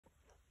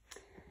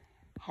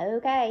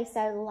Okay,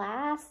 so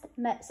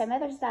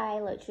Mother's Day,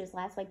 which was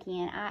last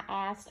weekend, I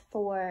asked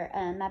for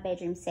my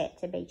bedroom set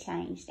to be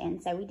changed,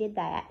 and so we did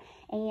that.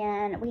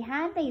 And we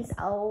had these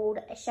old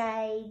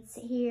shades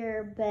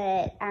here,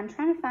 but I'm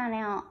trying to find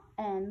out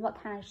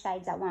what kind of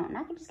shades I want. And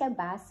I could just go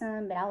buy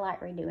some, but I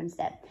like redoing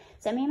stuff.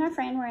 So me and my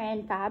friend were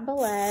in Five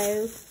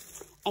Below,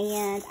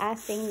 and I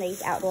seen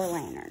these outdoor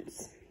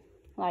lanterns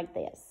like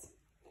this.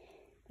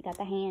 They got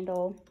the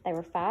handle. They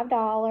were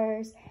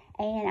 $5.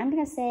 And I'm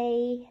going to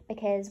say,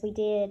 because we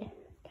did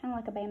kind of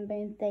like a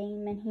bamboo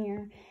theme in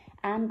here,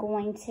 I'm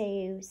going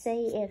to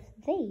see if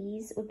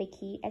these would be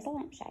cute as a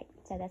lampshade.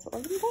 So that's what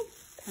we're going to do.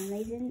 Turn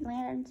these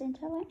lanterns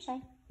into a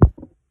lampshade.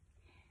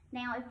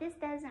 Now, if this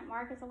doesn't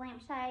work as a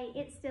lampshade,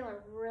 it's still a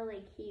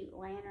really cute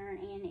lantern,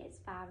 and it's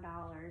 $5.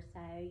 So,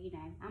 you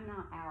know, I'm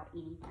not out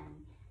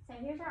anything. So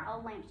here's our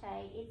old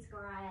lampshade. It's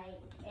great,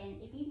 and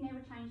if you've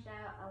never changed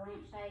out a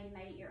lampshade and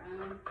made it your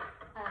own,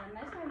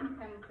 most of them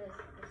come with this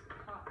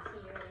tops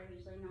here. They're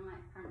usually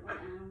not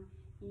permanently owned,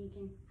 and you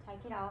can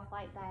take it off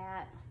like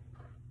that.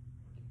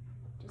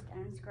 Just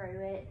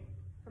unscrew it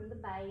from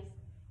the base,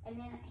 and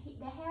then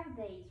they have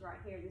these right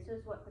here. This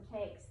is what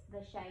protects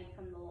the shade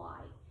from the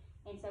light.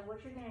 And so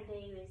what you're going to do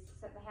is,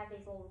 so they have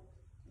these little,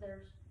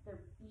 they're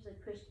usually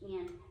pushed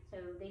in, so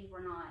these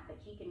were not, but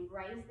you can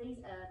raise these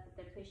up. If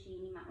they're pushed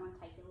in, you might want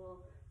to take a little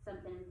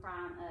something and pry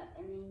them up,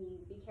 and then you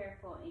be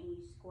careful and you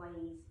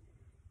squeeze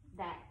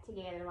that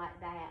together like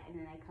that, and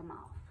then they come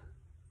off.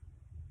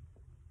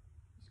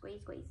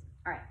 Squeeze, squeeze.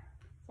 All right,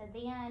 so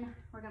then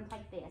we're going to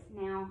take this.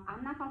 Now,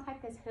 I'm not going to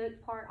take this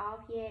hook part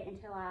off yet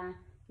until I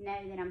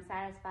know that I'm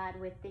satisfied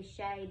with this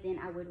shade. Then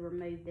I would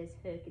remove this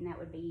hook, and that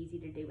would be easy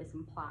to do with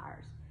some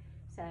pliers.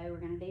 So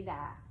we're going to do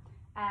that.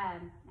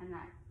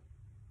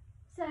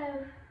 So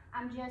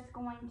I'm just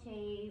going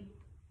to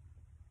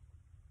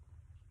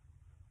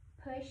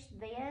push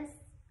this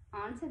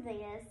onto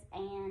this,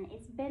 and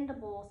it's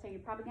bendable, so you're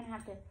probably going to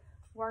have to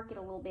work it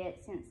a little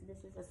bit since this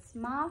is a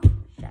small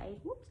shade.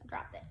 Whoops, I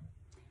dropped it.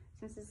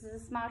 Since this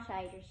is a small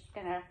shade, you're just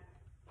going to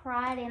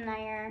pry it in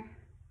there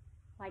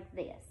like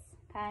this,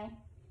 okay?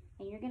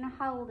 And you're going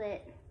to hold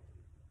it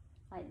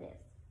like this.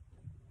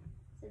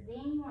 So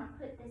then you want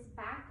to put this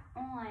back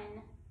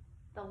on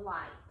the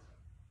light.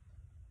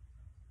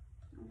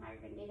 And how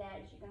you're going to do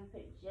that is you're going to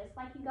put it just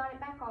like you got it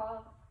back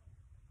off.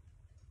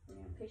 You're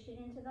going to push it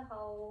into the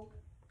hole.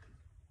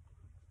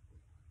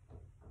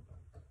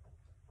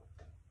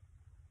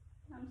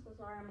 I'm so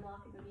sorry, I'm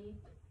blocking the view.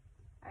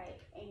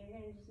 Alright, and you're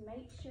going to just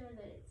make sure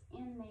that it's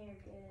in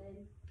there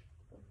good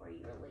before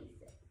you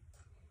release it.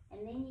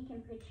 And then you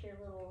can put your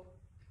little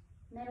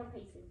metal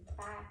pieces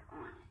back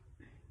on it.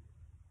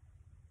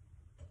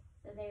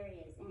 So there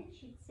it is, and it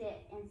should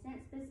sit. And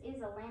since this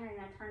is a lantern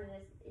and I turn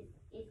this,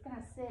 it's going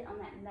to sit on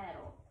that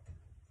metal.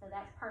 So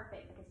that's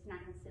perfect because it's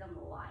not going to sit on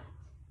the light.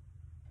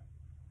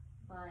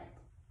 But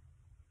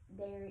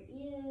there it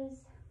is.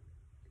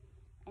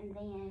 And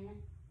then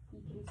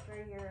you can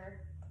screw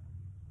your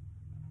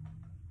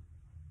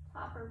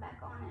topper back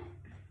on it.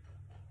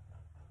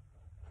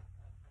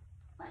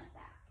 Like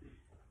that.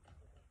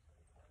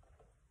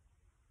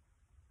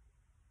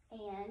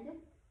 And,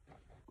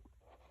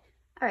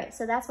 all right,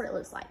 so that's what it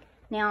looks like.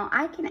 Now,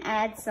 I can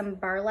add some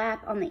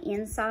burlap on the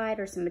inside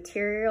or some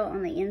material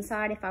on the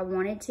inside if I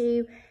wanted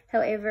to.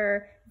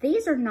 However,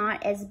 these are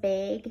not as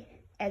big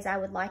as I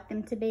would like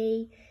them to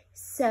be.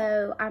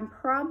 So I'm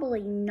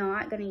probably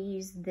not going to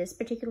use this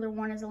particular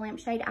one as a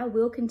lampshade. I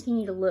will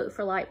continue to look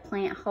for like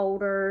plant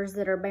holders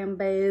that are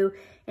bamboo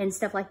and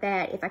stuff like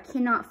that if I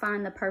cannot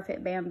find the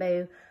perfect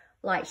bamboo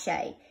light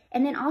shade.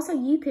 And then also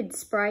you could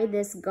spray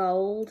this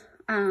gold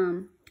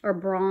or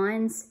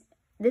bronze.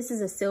 This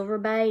is a silver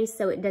base,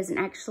 so it doesn't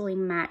actually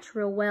match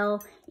real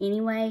well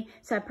anyway.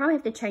 So I probably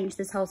have to change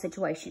this whole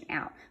situation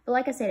out. But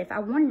like I said, if I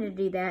wanted to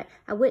do that,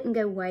 I wouldn't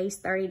go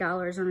waste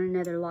 $30 on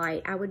another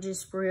light. I would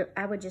just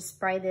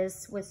spray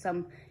this with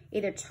some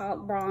either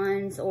chalk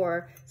bronze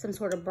or some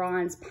sort of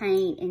bronze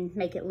paint and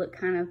make it look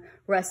kind of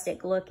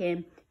rustic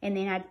looking. And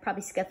then I'd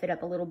probably scuff it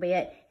up a little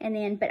bit. And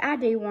then, but I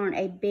do want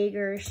a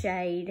bigger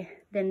shade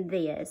than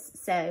this.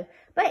 So,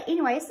 but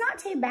anyway, it's not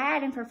too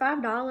bad. And for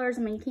 $5,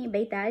 I mean, you can't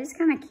beat that. It's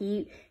kind of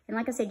cute. And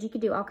like I said, you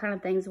could do all kind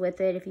of things with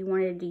it if you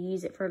wanted to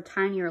use it for a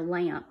tinier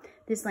lamp.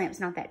 This lamp's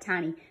not that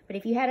tiny. But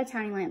if you had a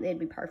tiny lamp, that'd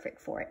be perfect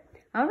for it.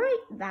 All right,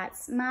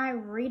 that's my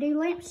redo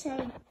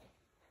lampshade.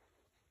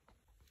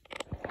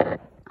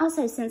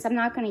 Also, since I'm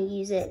not going to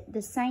use it,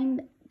 the same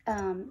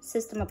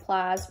system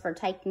applies for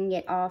taking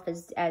it off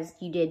as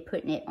you did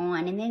putting it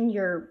on, and then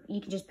you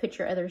can just put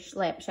your other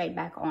lampshade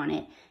back on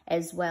it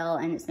as well,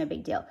 and it's no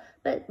big deal.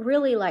 But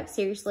really, like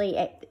seriously,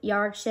 at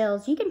yard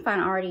sales you can find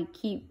already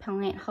cute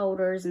plant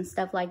holders and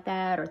stuff like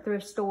that, or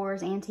thrift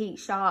stores, antique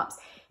shops,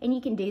 and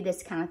you can do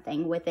this kind of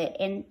thing with it.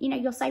 And you know,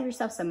 you'll save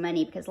yourself some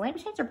money because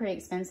lampshades are pretty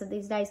expensive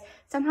these days.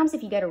 Sometimes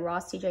if you go to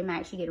Ross, TJ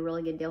Maxx, you get a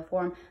really good deal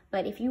for them.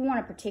 But if you want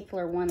a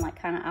particular one, like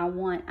kind of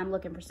I'm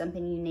looking for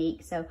something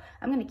unique, so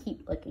I'm going to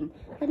keep looking.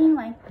 But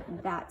anyway,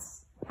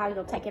 that's how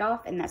you'll take it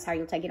off, and that's how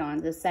you'll take it on,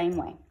 the same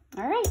way.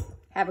 All right,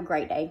 have a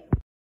great day.